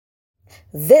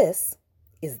This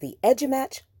is the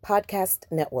EduMatch Podcast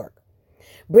Network,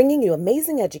 bringing you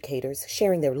amazing educators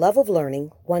sharing their love of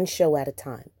learning one show at a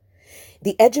time.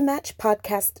 The EduMatch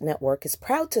Podcast Network is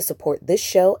proud to support this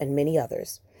show and many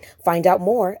others. Find out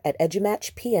more at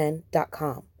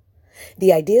edumatchpn.com.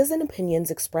 The ideas and opinions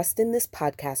expressed in this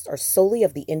podcast are solely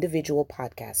of the individual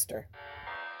podcaster.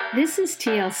 This is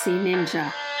TLC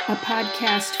Ninja, a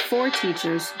podcast for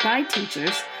teachers by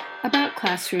teachers about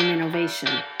classroom innovation.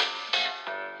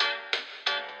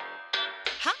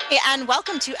 Hi, and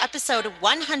welcome to episode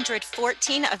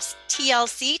 114 of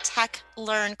TLC Tech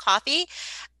Learn Coffee.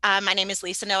 My name is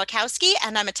Lisa Nowakowski,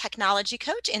 and I'm a technology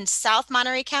coach in South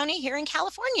Monterey County here in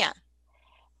California.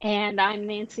 And I'm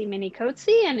Nancy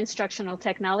Minicoatesy, an instructional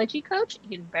technology coach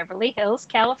in Beverly Hills,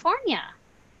 California.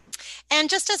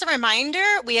 And just as a reminder,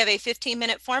 we have a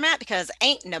 15-minute format because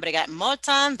ain't nobody got more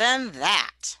time than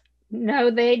that.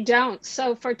 No, they don't.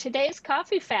 So for today's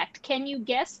coffee fact, can you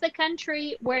guess the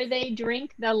country where they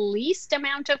drink the least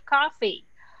amount of coffee?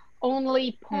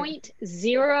 Only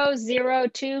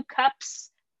 0.002 cups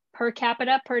per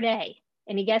capita per day.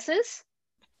 Any guesses?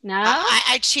 No?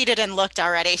 I cheated and looked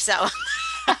already, so.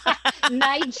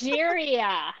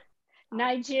 Nigeria.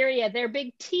 They're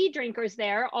big tea drinkers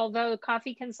there, although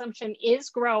coffee consumption is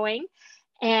growing,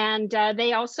 and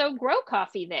they also grow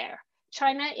coffee there.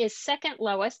 China is second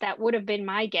lowest. That would have been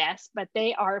my guess, but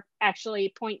they are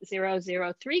actually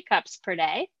 0.003 cups per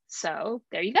day. So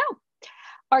there you go.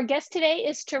 Our guest today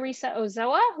is Teresa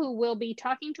Ozoa, who will be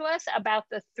talking to us about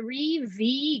the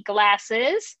 3V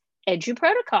Glasses Edu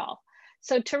Protocol.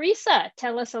 So Teresa,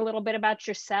 tell us a little bit about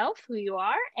yourself, who you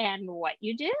are, and what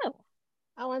you do.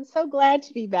 Oh, I'm so glad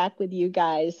to be back with you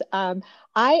guys. I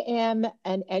am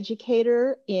an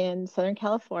educator in Southern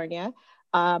California.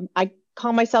 I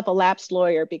call myself a lapsed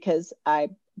lawyer because I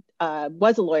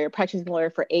was a lawyer, practicing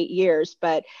lawyer for 8 years,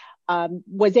 but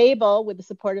was able, with the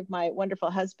support of my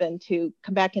wonderful husband, to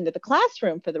come back into the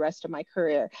classroom for the rest of my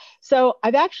career. So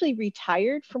I've actually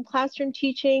retired from classroom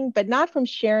teaching, but not from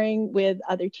sharing with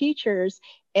other teachers.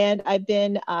 And I've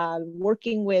been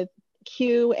working with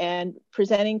CUE and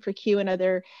presenting for CUE and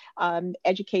other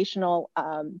educational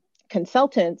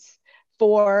consultants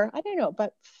for, I don't know,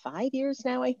 about 5 years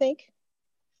now, I think.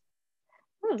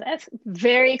 Oh, that's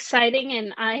very exciting.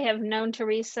 And I have known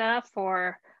Teresa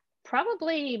for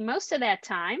probably most of that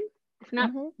time, if not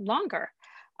longer.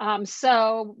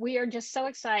 So we are just so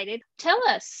excited. Tell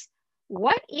us,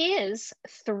 what is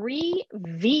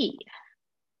 3V?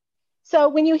 So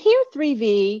when you hear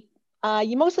 3V,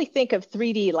 you mostly think of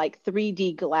 3D, like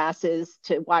 3D glasses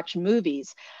to watch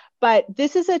movies. But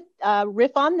this is a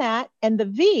riff on that. And the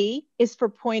V is for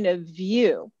point of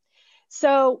view.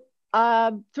 So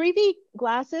 3V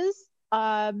glasses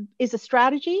is a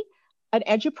strategy, an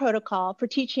Edu protocol for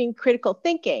teaching critical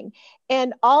thinking.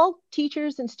 And all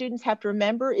teachers and students have to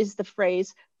remember is the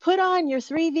phrase, put on your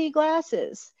 3V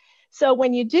glasses. So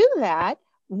when you do that,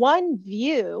 one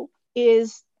view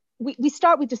is, we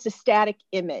start with just a static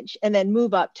image and then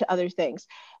move up to other things,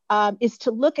 is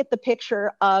to look at the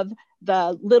picture of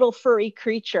the little furry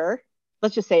creature.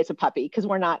 Let's just say it's a puppy because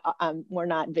we're not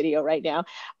video right now,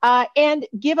 and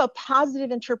give a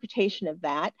positive interpretation of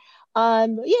that.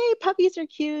 Yay, puppies are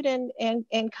cute and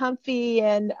comfy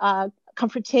and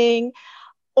comforting.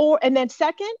 And then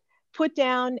second, put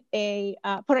on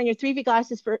your 3V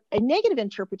glasses for a negative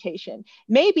interpretation.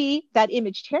 Maybe that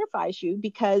image terrifies you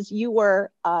because you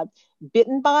were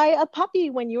bitten by a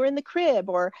puppy when you were in the crib,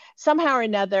 or somehow or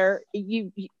another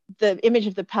the image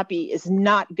of the puppy is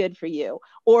not good for you,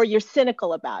 or you're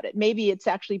cynical about it. Maybe it's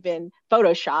actually been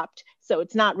photoshopped, so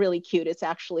it's not really cute. It's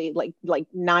actually like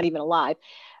not even alive.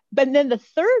 But then the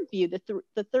third view,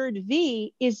 the third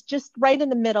V, is just right in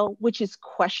the middle, which is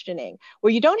questioning,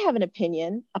 where you don't have an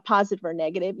opinion, a positive or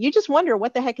negative. You just wonder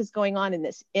what the heck is going on in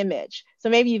this image. So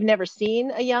maybe you've never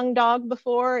seen a young dog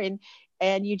before,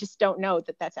 and you just don't know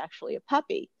that that's actually a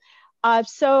puppy.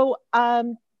 So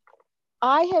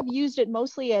I have used it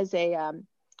mostly as a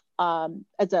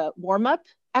warm-up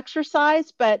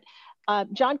exercise, but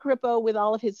John Carippo, with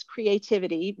all of his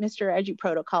creativity, Mr. Edu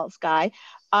Protocols guy,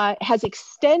 has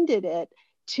extended it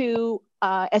to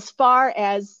as far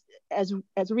as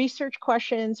research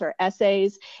questions or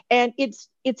essays, and it's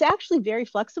actually very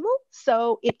flexible,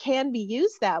 so it can be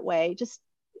used that way. Just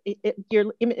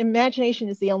your imagination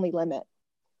is the only limit.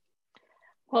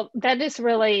 Well, that is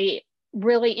really,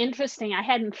 really interesting. I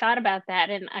hadn't thought about that,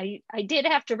 and I did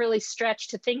have to really stretch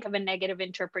to think of a negative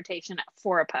interpretation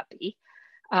for a puppy.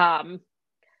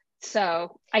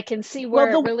 So I can see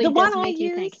where it really does make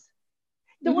you think.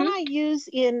 The one I use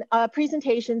in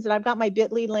presentations, and I've got my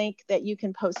bit.ly link that you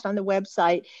can post on the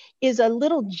website, is a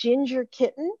little ginger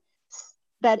kitten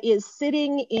that is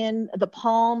sitting in the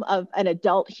palm of an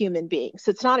adult human being.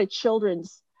 So it's not a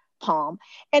children's palm.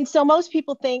 And so most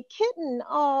people think, kitten,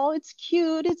 oh, it's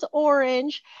cute, it's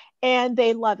orange, and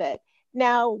they love it.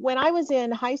 Now, when I was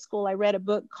in high school, I read a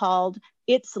book called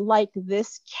It's Like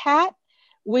This Cat,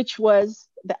 which was,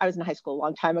 I was in high school a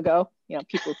long time ago. You know,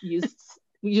 people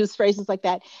use phrases like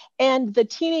that. And the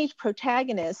teenage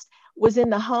protagonist was in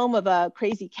the home of a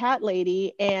crazy cat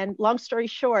lady. And long story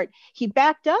short, he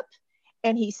backed up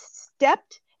and he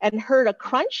stepped and heard a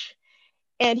crunch,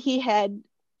 and he had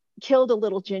killed a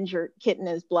little ginger kitten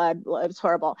in his blood. It was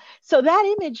horrible. So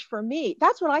that image for me,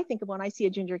 that's what I think of when I see a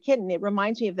ginger kitten. It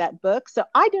reminds me of that book. So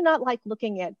I do not like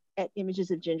looking at images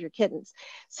of ginger kittens.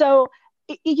 So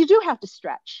you do have to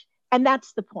stretch. And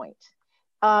that's the point.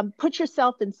 Put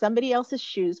yourself in somebody else's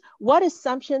shoes. What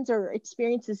assumptions or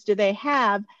experiences do they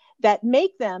have that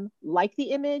make them like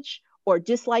the image or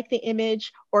dislike the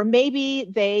image, or maybe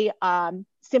they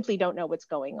simply don't know what's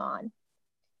going on?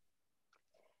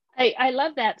 I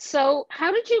love that. So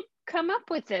how did you come up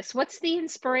with this? What's the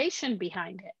inspiration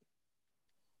behind it?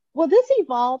 Well, this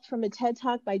evolved from a TED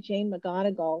Talk by Jane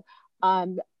McGonigal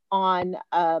on,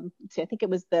 I think it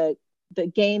was the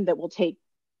game that will take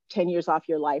 10 years off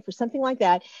your life or something like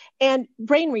that. And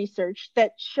brain research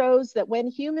that shows that when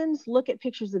humans look at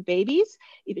pictures of babies,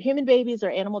 either human babies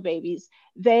or animal babies,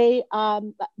 they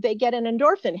get an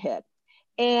endorphin hit.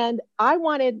 And I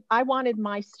wanted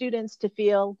my students to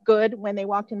feel good when they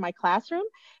walked in my classroom.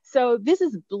 So this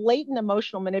is blatant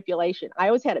emotional manipulation. I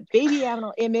always had a baby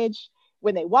animal image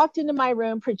when they walked into my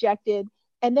room, projected,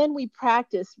 and then we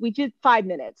practiced. We did 5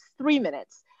 minutes, 3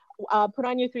 minutes. Put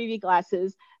on your 3D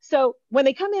glasses. So when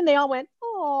they come in, they all went,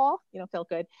 oh, felt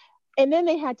good. And then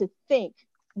they had to think,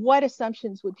 what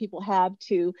assumptions would people have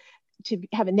to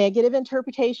have a negative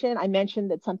interpretation? I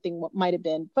mentioned that something might have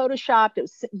been photoshopped. It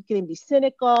was going to be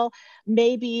cynical.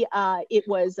 Maybe it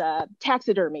was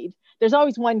taxidermied. There's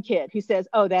always one kid who says,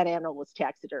 oh, that animal was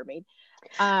taxidermied.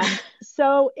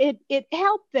 So it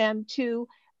helped them to,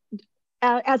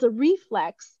 as a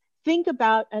reflex, think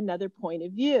about another point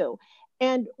of view.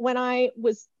 And when I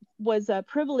was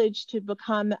privileged to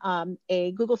become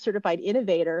a Google certified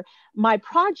innovator, my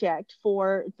project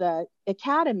for the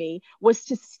Academy was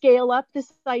to scale up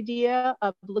this idea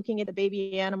of looking at the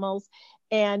baby animals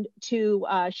and to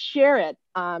share it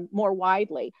more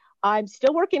widely. I'm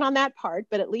still working on that part,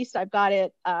 but at least I've got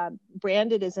it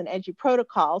branded as an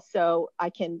EduProtocol, so I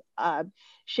can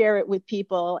share it with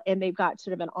people, and they've got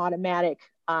sort of an automatic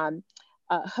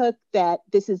hook that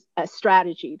this is a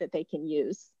strategy that they can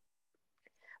use.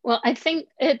 Well, I think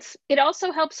it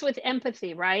also helps with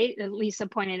empathy, right? Lisa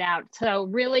pointed out. So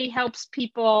really helps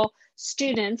people,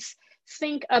 students,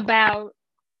 think about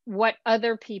what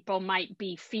other people might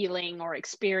be feeling or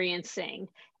experiencing,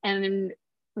 and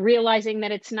realizing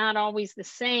that it's not always the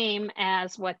same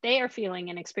as what they are feeling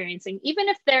and experiencing, even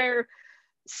if they're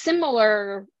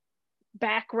similar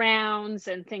backgrounds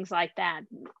and things like that.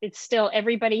 It's still,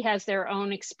 everybody has their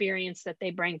own experience that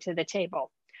they bring to the table.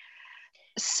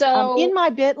 So in my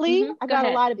bit.ly, I got a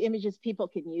lot of images people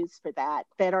can use for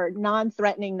that are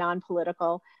non-threatening,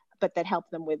 non-political, but that help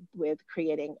them with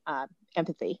creating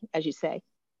empathy, as you say.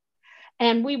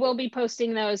 And we will be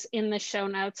posting those in the show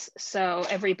notes, so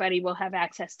everybody will have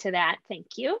access to that.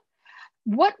 Thank you.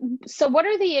 So what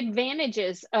are the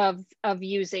advantages of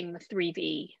using the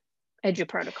 3V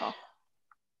EduProtocol?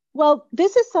 Well,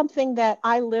 this is something that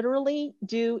I literally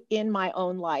do in my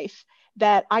own life,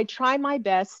 that I try my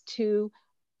best to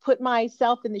put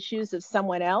myself in the shoes of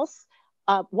someone else.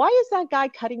 Why is that guy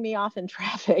cutting me off in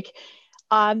traffic?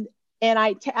 And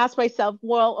I ask myself,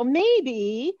 well,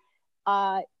 maybe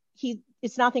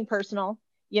it's nothing personal.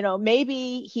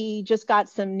 Maybe he just got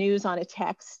some news on a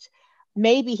text.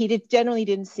 Maybe he generally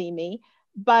didn't see me.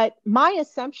 But my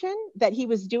assumption that he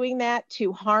was doing that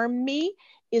to harm me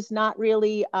is not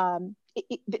really,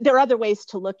 there are other ways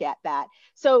to look at that.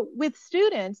 So with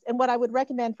students, and what I would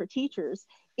recommend for teachers,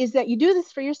 is that you do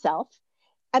this for yourself,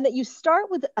 and that you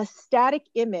start with a static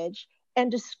image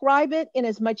and describe it in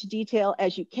as much detail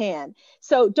as you can.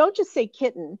 So don't just say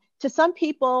kitten. To some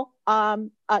people, a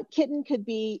kitten could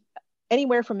be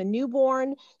anywhere from a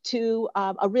newborn to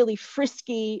a really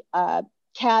frisky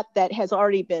cat that has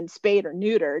already been spayed or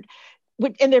neutered,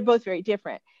 and they're both very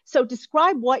different. So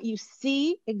describe what you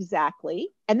see exactly.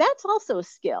 And that's also a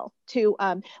skill to,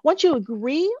 once you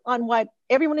agree on what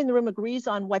everyone in the room agrees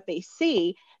on what they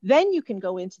see, then you can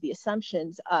go into the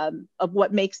assumptions of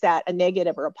what makes that a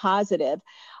negative or a positive.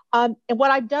 And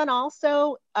what I've done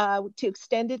also to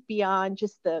extend it beyond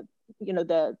just the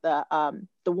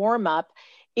warm up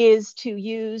is to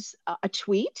use a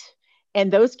tweet. And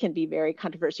those can be very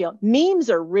controversial. Memes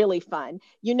are really fun.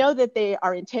 You know that they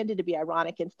are intended to be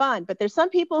ironic and fun, but there's some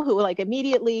people who like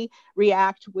immediately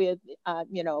react with,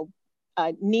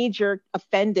 knee-jerk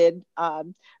offended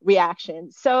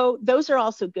reaction. So those are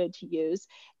also good to use.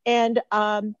 And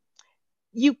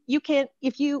you can,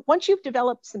 once you've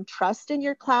developed some trust in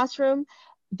your classroom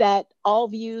that all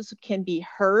views can be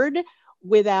heard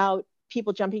without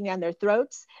people jumping down their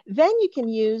throats, then you can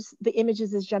use the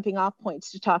images as jumping off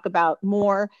points to talk about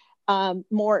more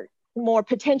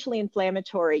potentially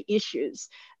inflammatory issues,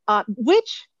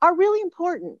 which are really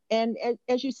important. And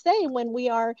as you say, when we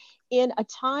are in a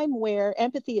time where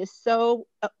empathy is so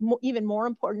even more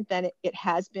important than it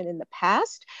has been in the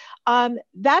past,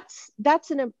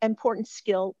 that's an important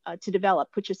skill to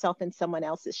develop. Put yourself in someone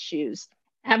else's shoes.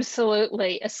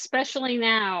 Absolutely, especially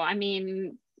now. I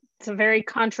mean, it's a very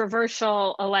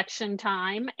controversial election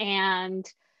time, and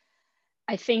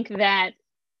I think that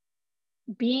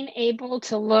being able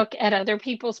to look at other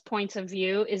people's points of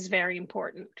view is very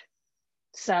important.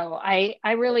 So I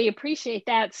really appreciate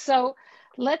that. So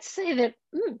let's say that,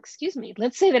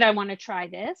 let's say that I want to try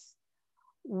this.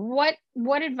 What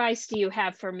advice do you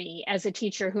have for me as a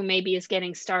teacher who maybe is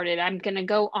getting started? I'm going to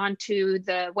go onto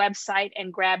the website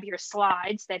and grab your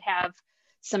slides that have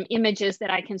some images that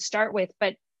I can start with,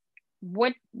 but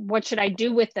what should I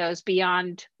do with those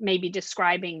beyond maybe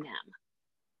describing them?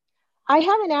 I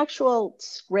have an actual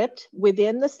script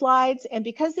within the slides, and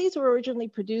because these were originally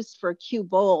produced for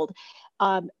QBold,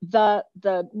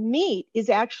 the meat is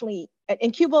actually,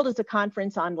 and QBold is a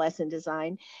conference on lesson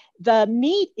design. The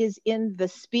meat is in the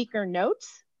speaker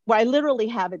notes, where I literally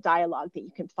have a dialogue that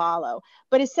you can follow.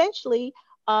 But essentially,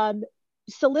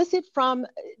 solicit from,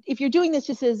 if you're doing this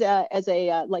just as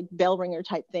a like bell ringer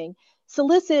type thing,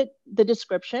 solicit the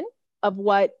description of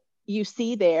what you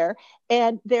see there.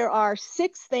 And there are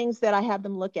 6 things that I have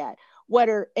them look at. What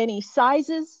are any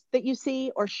sizes that you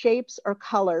see, or shapes or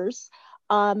colors?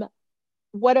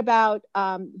 What about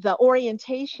the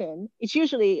orientation? It's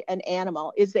usually an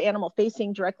animal. Is the animal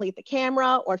facing directly at the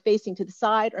camera or facing to the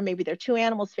side? Or maybe there are 2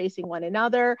 animals facing one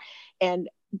another. And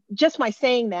just by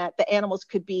saying that, the animals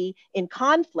could be in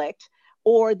conflict,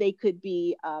 or they could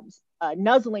be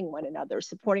nuzzling one another,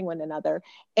 supporting one another.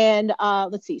 And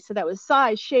let's see, so that was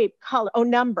size, shape, color,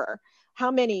 number.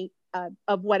 How many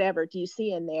of whatever do you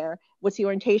see in there? What's the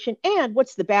orientation, and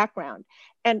what's the background?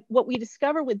 And what we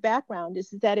discover with background is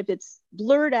that if it's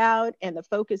blurred out and the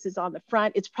focus is on the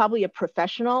front, it's probably a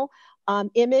professional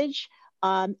image,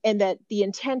 and that the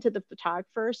intent of the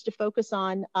photographer is to focus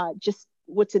on just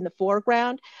what's in the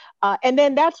foreground. And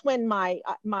then that's when my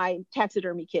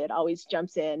taxidermy kid always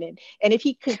jumps in. And if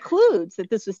he concludes that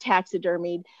this was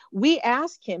taxidermied, we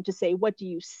ask him to say, what do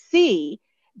you see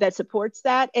that supports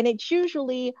that? And it's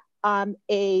usually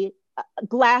a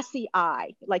glassy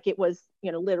eye, like it was,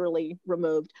 literally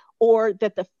removed, or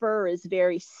that the fur is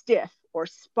very stiff or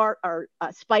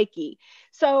spiky.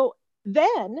 So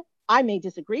then I may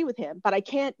disagree with him, but I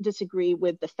can't disagree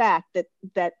with the fact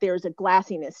that there's a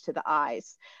glassiness to the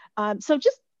eyes. So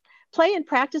just play and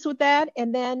practice with that,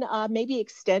 and then maybe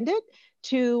extend it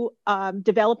to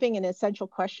developing an essential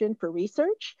question for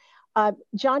research.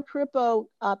 John Carippo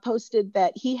posted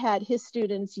that he had his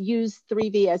students use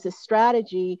 3V as a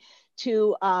strategy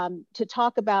to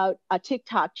talk about a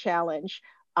TikTok challenge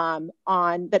on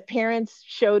that parents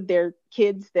showed their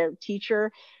kids, their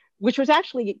teacher, which was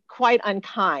actually quite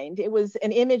unkind. It was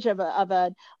an image of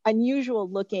an unusual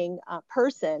looking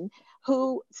person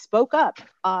who spoke up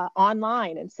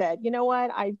online and said, you know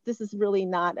what, this is really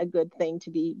not a good thing to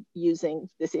be using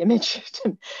this image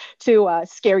to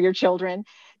scare your children.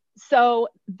 So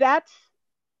that's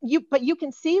but you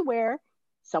can see where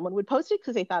someone would post it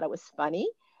because they thought it was funny,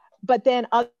 but then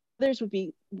others would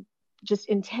be just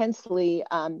intensely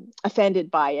offended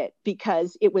by it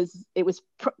because it was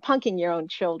punking your own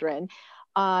children.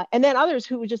 And then others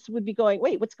who would be going,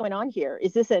 wait, what's going on here?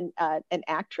 Is this an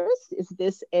actress? Is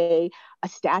this a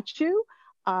statue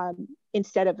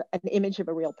instead of an image of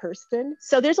a real person?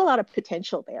 So there's a lot of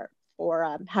potential there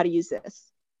for how to use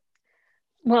this.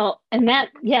 Well, and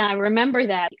I remember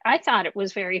that. I thought it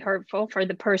was very hurtful for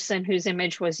the person whose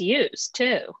image was used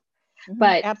too. Mm-hmm,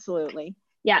 but absolutely.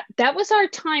 Yeah, that was our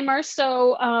timer.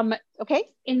 So okay.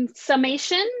 In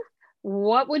summation,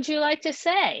 what would you like to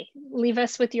say? Leave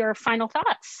us with your final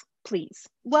thoughts, please.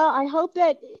 Well, I hope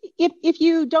that if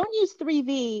you don't use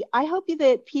 3V, I hope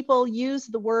that people use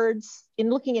the words in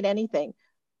looking at anything.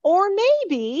 Or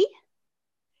maybe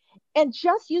And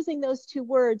just using those two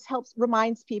words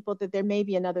reminds people that there may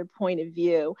be another point of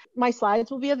view. My slides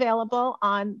will be available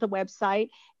on the website.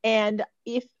 And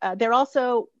if they're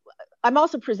also, I'm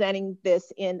also presenting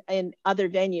this in other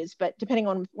venues, but depending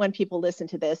on when people listen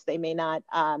to this, they may not,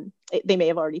 they may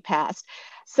have already passed.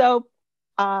 So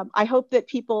I hope that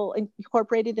people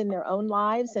incorporate it in their own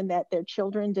lives and that their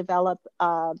children develop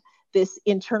this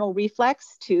internal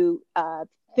reflex to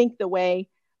think the way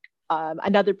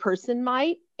another person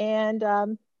might. And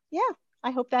yeah, I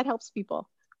hope that helps people.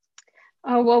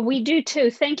 Oh, well, we do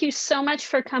too. Thank you so much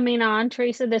for coming on,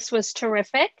 Teresa. This was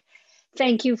terrific.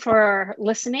 Thank you for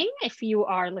listening, if you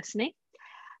are listening.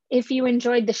 If you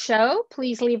enjoyed the show,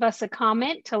 please leave us a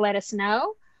comment to let us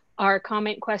know. Our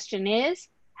comment question is,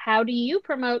 how do you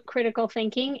promote critical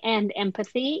thinking and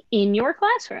empathy in your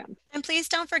classroom? And please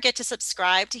don't forget to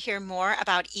subscribe to hear more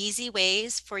about easy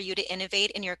ways for you to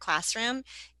innovate in your classroom.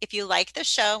 If you like the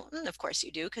show, and of course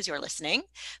you do because you're listening,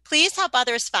 please help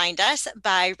others find us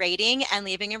by rating and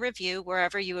leaving a review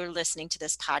wherever you are listening to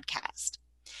this podcast.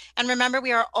 And remember,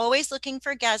 we are always looking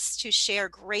for guests to share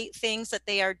great things that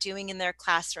they are doing in their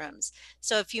classrooms.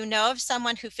 So if you know of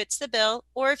someone who fits the bill,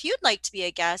 or if you'd like to be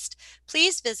a guest,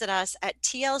 please visit us at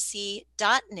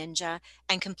tlc.ninja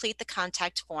and complete the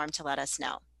contact form to let us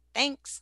know. Thanks.